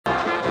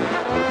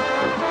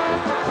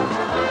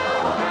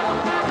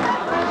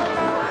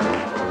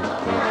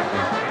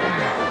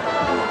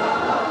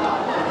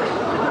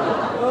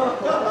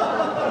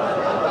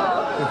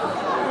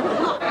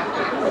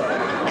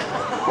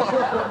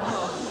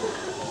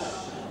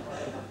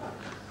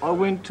I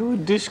went to a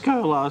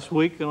disco last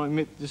week and I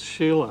met this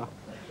Sheila,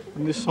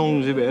 and this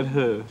song's about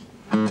her.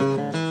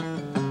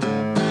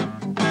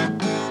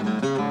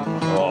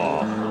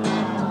 Oh.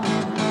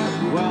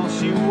 Well,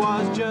 she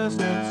was just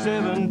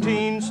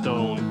 17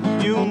 stone,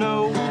 you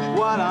know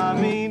what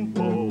I mean,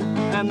 oh,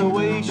 and the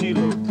way she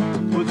looked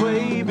was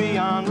way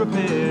beyond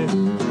repair.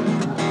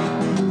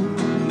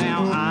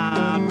 Now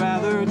I'd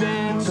rather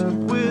dance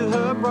with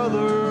her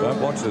brother.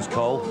 Don't watch this,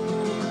 Cole.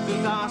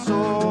 Since I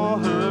saw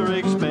her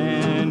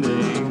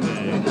expanding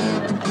there.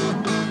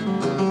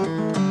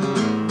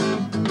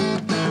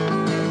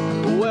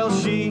 Well,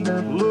 she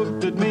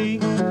looked at me,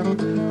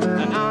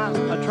 and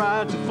I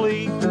tried to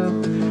flee.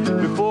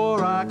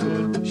 Before I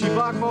could, she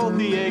blocked both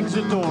the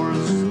exit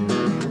doors.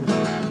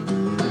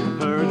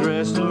 Her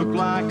dress looked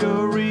like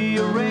a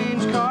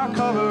rearranged car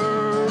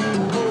cover,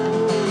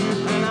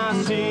 and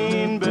I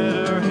seen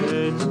better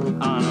heads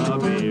on a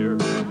beer.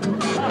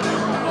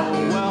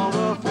 Oh, well,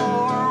 the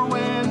floor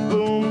went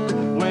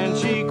boom when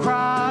she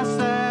crossed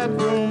that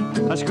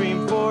room. I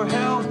screamed for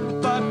help,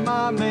 but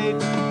my mate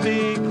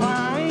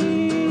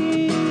declined.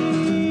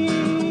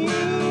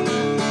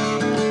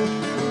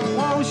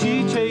 Oh,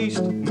 she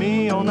chased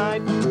me all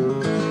night.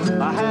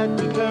 I had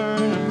to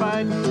turn and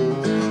fight.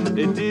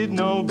 It did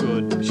no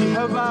good. She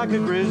held like a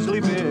grizzly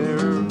bear.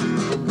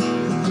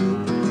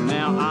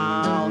 Now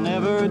I'll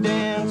never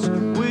dance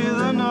with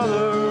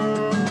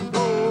another.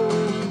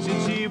 Oh,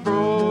 since she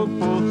broke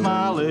both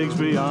my legs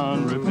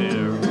beyond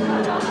repair.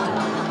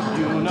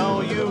 You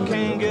know you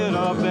can't get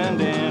up and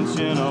dance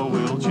in a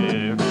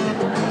wheelchair.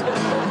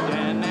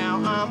 And now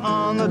I'm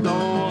on the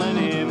dole and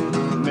in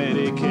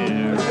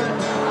Medicare.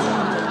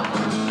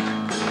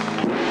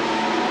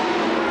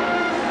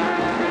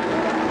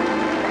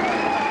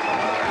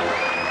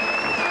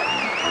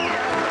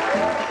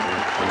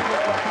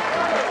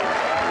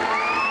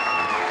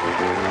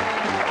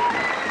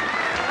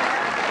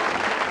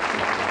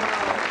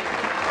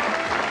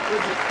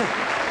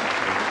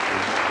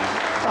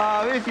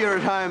 If you're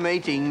at home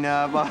eating,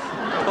 I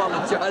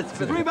apologise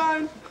for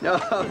Rebone!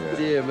 Oh,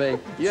 dear me.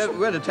 You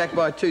weren't attacked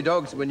by 2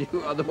 dogs when you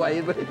were on the way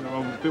in, were you?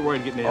 I'm a bit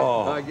worried getting out.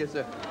 Oh, I guess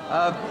so.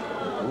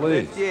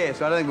 please.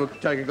 Yes, I don't think we'll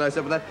take a close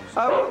up of that.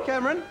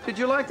 Cameron, did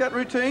you like that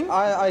routine?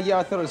 Yeah,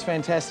 I thought it was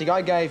fantastic.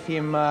 I gave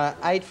him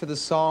 8 for the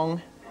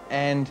song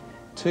and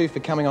 2 for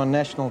coming on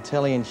national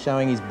telly and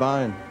showing his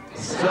bone.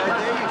 So there you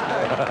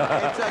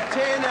go. It's a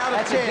 10 out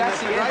of 10.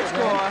 That's a great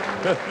score.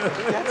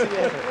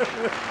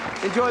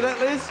 Enjoy that,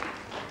 Liz?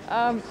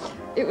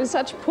 It was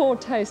such poor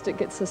taste, it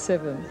gets a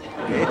 7.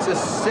 It's a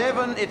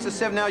 7. It's a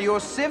 7. Now, you're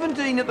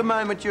 17 at the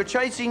moment. You're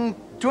chasing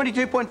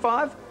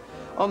 22.5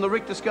 on the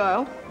Richter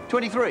scale.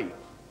 23.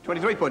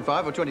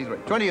 23.5 or 23?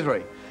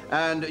 23.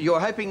 And you're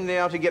hoping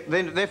now to get,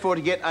 therefore,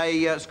 to get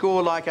a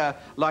score like a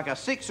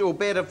 6 or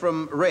better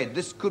from Red.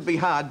 This could be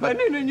hard, but... I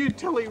need a new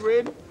telly,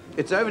 Red.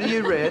 It's over to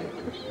you, Red.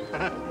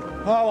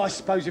 Oh, I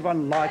suppose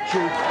everyone liked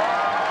you.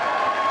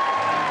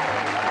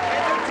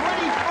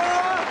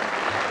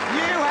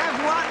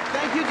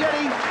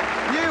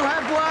 You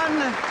have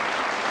won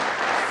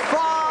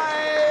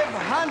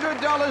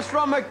 $500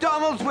 from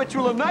McDonald's, which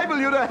will enable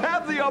you to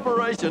have the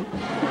operation.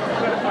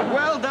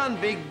 Well done,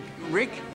 Big Rick.